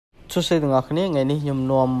សួស្តីទាំងអស់គ្នាថ្ងៃនេះខ្ញុំ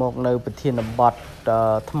នាំមកនៅប្រធានបទ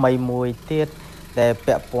ថ្មីមួយទៀតដែល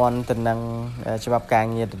ពាក់ព័ន្ធទៅនឹងច្បាប់ការ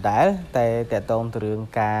ងារដដែលតែតកតងទៅរឿង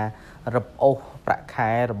ការរឹបអូសប្រាក់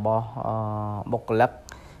ខែរបស់បុគ្គលិក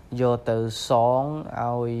យកទៅសង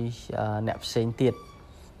ឲ្យអ្នកផ្សេងទៀត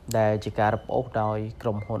ដែលជាការរឹបអូសដោយក្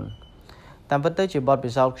រុមហ៊ុនតាមពិតទៅជាបទ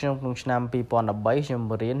ពិសោធន៍ខ្ញុំក្នុងឆ្នាំ2013ខ្ញុំ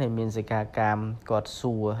រៀនហើយមានសិក្ខាកាមគាត់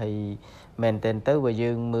សួរហើយមែនទែនទៅបើ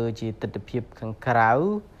យើងមើលជាទស្សនវិជ្ជាខាងក្រៅ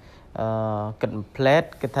គិតផ្លែត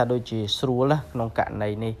គិតថាដូចជាស្រួលណាក្នុងករណី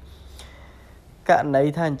នេះករណី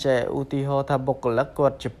ថាអញ្ចឹងឧទាហរណ៍ថាបុគ្គលិកគា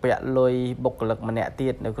ត់ជាពាក់លុយបុគ្គលិកម្នាក់ទៀ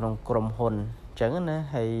តនៅក្នុងក្រុមហ៊ុនអញ្ចឹងណា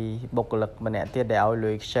ហើយបុគ្គលិកម្នាក់ទៀតដែលឲ្យ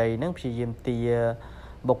លុយខ្ចីហ្នឹងព្យាយាមទា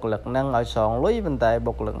បុគ្គលិកហ្នឹងឲ្យសងលុយប៉ុន្តែ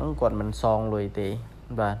បុគ្គលិកហ្នឹងគាត់មិនសងលុយទេ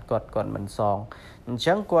បាទគាត់មិនសងអញ្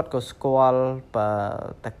ចឹងគាត់ក៏ស្គាល់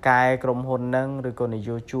តកែក្រុមហ៊ុនហ្នឹងឬក៏ន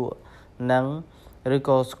យោជកហ្នឹងឬ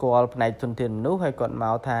ក៏ស្គាល់ផ្នែកទុនធានមនុស្សហើយគាត់ម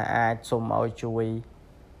កថាអាចសុំឲ្យជួយ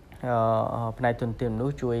ផ្នែកទុនធានមនុ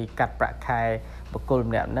ស្សជួយកាត់ប្រាក់ខែបុគ្គល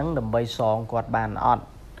ម្នាក់ហ្នឹងដើម្បីសងគាត់បានអត់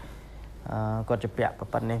គាត់ជាពាក់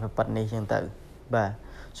ប៉ុណ្ណេះចឹងទៅបាទ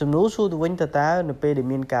សំណួរសួរទៅវិញតើនៅពេលដែល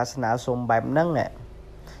មានការស្នើសុំបែបហ្នឹង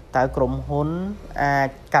តើក្រុមហ៊ុនអាច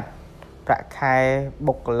កាត់ប្រាក់ខែ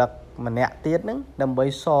បុគ្គលិកម្នាក់ទៀតហ្នឹងដើម្បី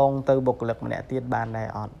សងទៅបុគ្គលិកម្នាក់ទៀតបានដែរ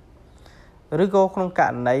អត់ឬក៏ក្នុងក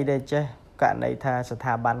រណីដែលចេះករណីថាស្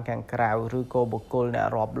ថាប័នខាងក្រៅឬក៏បុគ្គលអ្នក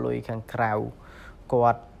រាប់លុយខាងក្រៅគា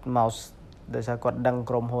ត់មកដោយសារគាត់ដឹង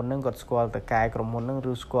ក្រុមហ៊ុនហ្នឹងគាត់ស្គាល់តកែក្រុមហ៊ុនហ្នឹង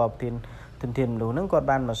ឬស្គាល់ប្រធានទុនធានមនុស្សហ្នឹងគាត់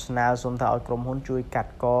បានមកស្នើសុំថាឲ្យក្រុមហ៊ុនជួយកា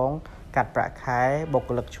ត់ប្រាក់ខែបុគ្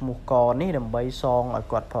គលិកឈ្មោះកនេះដើម្បីសងឲ្យ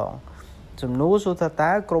គាត់ផងសំណួរសួរថា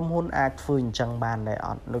តើក្រុមហ៊ុនអាចធ្វើអញ្ចឹងបានដែរអ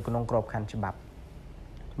ត់នៅក្នុងក្របខ័ណ្ឌច្បាប់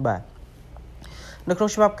បាទនៅក្នុង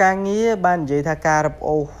ច្បាប់ការងារបាននិយាយថាការរឹប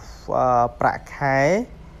អូសប្រាក់ខែ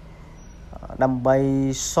ដើម្បី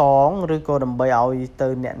សងឬក៏ដើម្បីឲ្យទៅ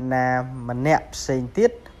អ្នកណាម្នាក់ផ្សេងទៀ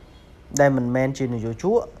តដែលមិនមែនជានយោជ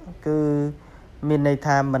កគឺមានន័យ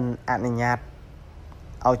ថាមិនអនុញ្ញាត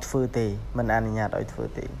ឲ្យធ្វើទេមាន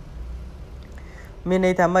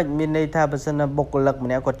ន័យថាម៉េចមានន័យថាបើសិនណាបុគ្គលិកម្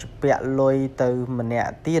នាក់គាត់ជំពាក់លុយទៅម្នា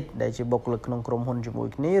ក់ទៀតដែលជាបុគ្គលិកក្នុងក្រុមហ៊ុនជាមួយ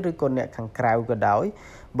គ្នាឬក៏អ្នកខាងក្រៅក៏ដោយ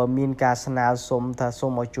បើមានការស្នើសុំថាសូ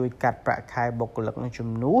មឲ្យជួយកាត់ប្រាក់ខែបុគ្គលិកនឹងជំ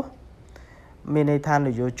នួសមានន័យថាន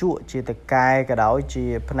យោជកជាតកែក៏ដោយជា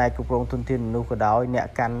ផ្នែកគ្រប់គ្រងទុនធានមនុស្សក៏ដោយអ្នក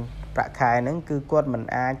កាន់ប្រាក់ខែហ្នឹងគឺគាត់មិន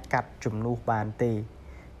អាចកាត់ជំនួសបានទេ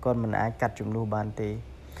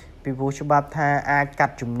ពីព្រោះច្បាប់ថាអាចកា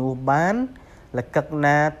ត់ជំនួសបានលក្ខណៈ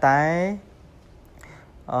ណាតែ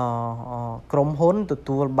ក្រុមហ៊ុនទ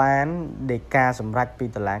ទួលបានដីកាសម្រេចពី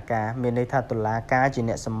តុលាការមានន័យថាតុលាការជា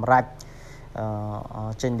អ្នកសម្រេច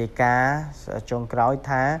ចេញដីកាចុងក្រោយ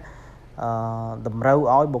ថាតម្រូវ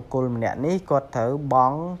ឲ្យបុគ្គលម្នាក់នេះគាត់ត្រូវប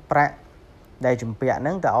ង់ប្រាក់ដែលជំពាក់ហ្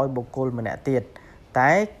នឹងទៅឲ្យបុគ្គលម្នាក់ទៀត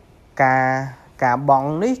តែការបង់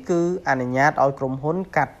នេះគឺអនុញ្ញាតឲ្យក្រុមហ៊ុន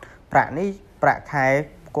កាត់ប្រាក់ខែ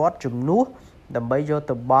គាត់ជំនួសដើម្បីយក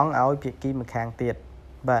ទៅបង់ឲ្យភាគីម្ខាងទៀត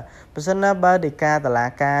បាទបើសិនណាបើដីកាតុលា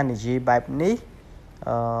ការនិយាយបែបនេះ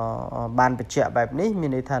បានបញ្ជាក់បែបនេះមា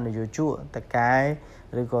នន័យថានយោជកតកែ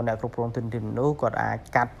ឬក៏អ្នកគ្រប់គ្រងទុនធានមនុស្សគាត់អាច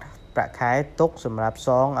កាត់ប្រាក់ខែទុកសម្រាប់ស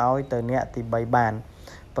ងឲ្យទៅអ្នកទី3បាន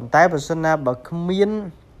ប៉ុន្តែបើសិនណាបើគ្មាន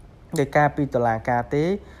ដីកាពីតុលាការទេ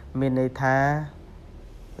មានន័យថា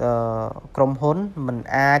ក្រុមហ៊ុនមិន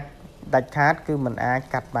អាចដាច់ខាតគឺមិនអាច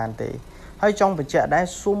កាត់បានទេហើយចង់បញ្ជាក់ដែរ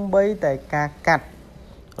សូម្បីតែការកាត់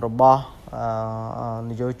របស់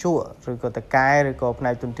នយោជកឬក៏តកែឬក៏ផ្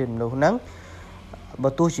នែកទុនធានមនុស្សហ្នឹងបើ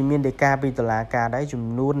ទោះជាមានដីកាពីតុលាការដែរចំ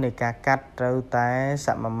នួននៃការកាត់ត្រូវតែស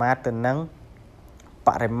មាមាត្រទៅនឹងប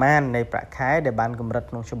រិមាណនៃប្រាក់ខែដែលបានកម្រិត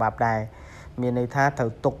ក្នុងច្បាប់ដែរមានន័យថាត្រូវ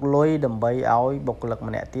ទុកលុយដើម្បីឲ្យបុគ្គលិក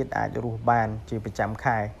ម្នាក់ទៀតអាចរស់បានជាប្រចាំ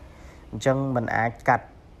ខែអញ្ចឹងมันអាចកាត់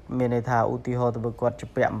មានន័យថាឧទាហរណ៍ទៅបើគាត់ជា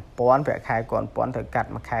ពាក់1000ប្រាក់ខែគាត់1000ត្រូវកាត់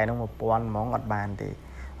មួយខែនោះ1000ហ្មងអត់បានទេ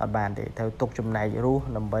ត្រូវទុកចំណែករស់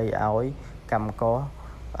ដើម្បីឲ្យកម្មករ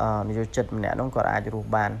នយោជិតម្នាក់នោះគាត់អាចរស់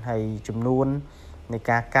បានហើយចំនួននៃ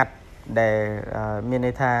ការកាត់ដែលមាន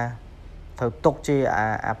ន័យថាត្រូវទុកជា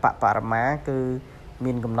អបរមាគឺ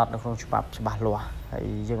មានកំណត់នៅក្នុងច្បាប់ច្បាស់លាស់ហើយ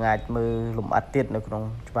យើងអាចមើលលម្អិតទៀតនៅក្នុង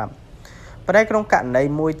ច្បាប់ប៉ុន្តែក្នុងករណី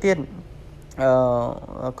មួយទៀត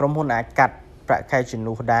ក្រុមហ៊ុនអាចកាត់ប្រាក់ខែជំ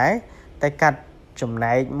នួសដែរតែកាត់ចំ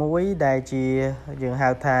ណែកមួយដែលជាយើងហៅ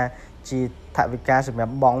ថាជាថវិកាសម្រា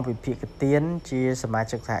ប់បង់វិភាគទានជាសមា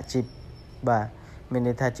ជិកសហជីពបាទមាន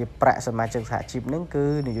ន័យថាជាប្រាក់សមាជិកសហជីពហ្នឹងគឺ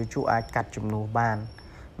នយោជកអាចកាត់ជំនួសបាន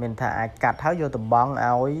មានថាអាចកាត់ហើយយកទៅបង់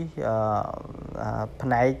ឲ្យផ្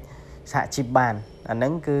នែកសហជីពបានអាហ្នឹ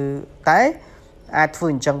ងគឺតែអាចធ្វើ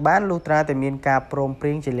អញ្ចឹងបានលុះត្រាតែមានការព្រមព្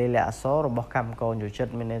រៀងជាលេខអក្សររបស់កម្មករនយោជិត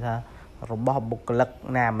មានន័យថា របស់បុគ្គលិក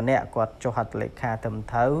ណាម្នាក់គាត់ចុះហត្ថលេខាត្រឹម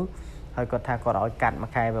ត្រូវហើយគាត់ថាគាត់ឲ្យកាត់មួ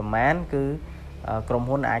យខែប្រហែលគឺក្រុម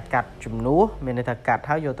ហ៊ុនអាចកាត់ជំនួសមានន័យថាកាត់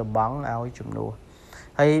ហើយយកទៅបង់ឲ្យជំនួស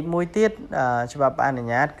ហើយមួយទៀតច្បាប់អនុ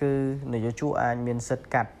ញ្ញាតគឺនយោជកអាចមានសិទ្ធិ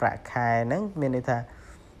កាត់ប្រាក់ខែហ្នឹងមានន័យថា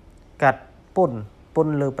កាត់ពន្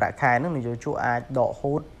ធលើប្រាក់ខែហ្នឹងនយោជកអាចដក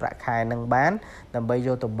ហូតប្រាក់ខែហ្នឹងបានដើម្បីយ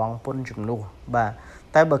កទៅបង់ពន្ធជំនួសបាទ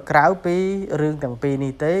តែបើក្រៅពីរឿងទាំងពីរ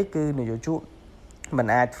នេះទេគឺនយោជកមិន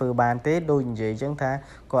អាចធ្វើបានទេដូចនិយាយអញ្ចឹងថា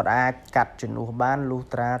គាត់អាចកាត់ជំនួសបានលុះ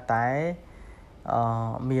ត្រាតែ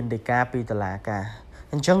មានដីកាពីតុលាការ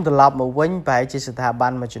អញ្ចឹងត្រឡប់មកវិញប្រហែលជាស្ថាប័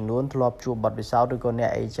នមួយចំនួនធ្លាប់ជួបបទពិសោធន៍ឬក៏អ្នក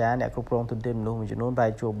HR អ្នកគ្រប់គ្រងទុនធានមនុស្សមួយចំនួនប្រហែ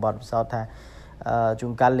លជួបបទពិសោធន៍ថាជួ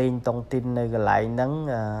នកាលលេងតុងទីននៅកន្លែងហ្នឹង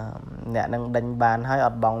អ្នកនឹងដេញបានហើយអ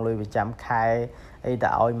ត់បង់លុយប្រចាំខែអីតែ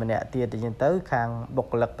ឲ្យម្នាក់ទៀតអញ្ចឹងទៅខាងបុ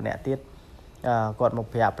គ្គលិកម្នាក់ទៀតគាត់មក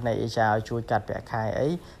ប្រាប់ផ្នែក HR ឲ្យជួយកាត់ប្រាក់ខែអី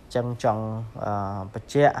ចឹងចង់បញ្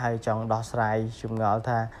ជាក់ហើយចង់ដោះស្រាយចម្ងល់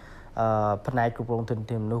ថាផ្នែកគ្រប់គ្រងទុន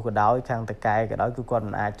ធានមនុស្សក៏ដោយខាងតកែក៏ដោយគឺគាត់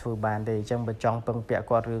មិនអាចធ្វើបានទេអញ្ចឹងបើចង់ពឹងពាក់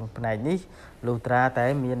គាត់រឿងផ្នែកនេះលុះត្រាតែ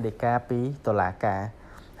មានដីកាពីតុលាការ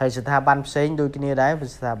ហើយស្ថាប័នផ្សេងដូចគ្នាដែរ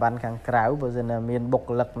ស្ថាប័នខាងក្រៅបើសិនមានបុគ្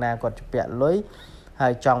គលិកណាគាត់ជាពាក់លុយហើ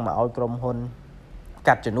យចង់មកឲ្យក្រុមហ៊ុន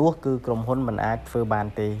កាត់ជំនួសគឺក្រុមហ៊ុនមិនអាចធ្វើបាន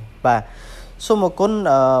ទេបាទសូមអរគុណ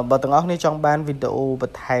បើទាំងអស់គ្នាចង់បានវីដេអូប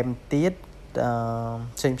ន្ថែមទៀត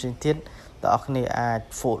ផ្សេងទៀតបងប្អូនគ្នាអាច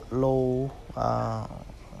follow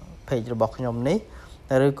page របស់ខ្ញុំនេះ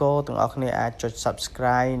ឬក៏ទាំងអស់គ្នាអាចចុច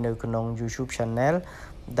subscribe នៅក្នុង YouTube channel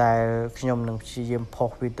ដែលខ្ញុំនឹងព្យាយាមផុស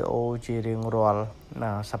វីដេអូជារៀងរាល់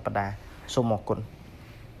សប្តាហ៍សូមអរគុណ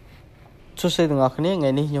សួស្តីទាំងអស់គ្នាថ្ងៃ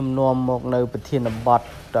នេះខ្ញុំនាំមកនៅប្រធានបទ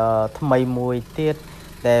ថ្មីមួយទៀត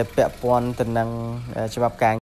ដែលពាក់ព័ន្ធទៅនឹងច្បាប់ការ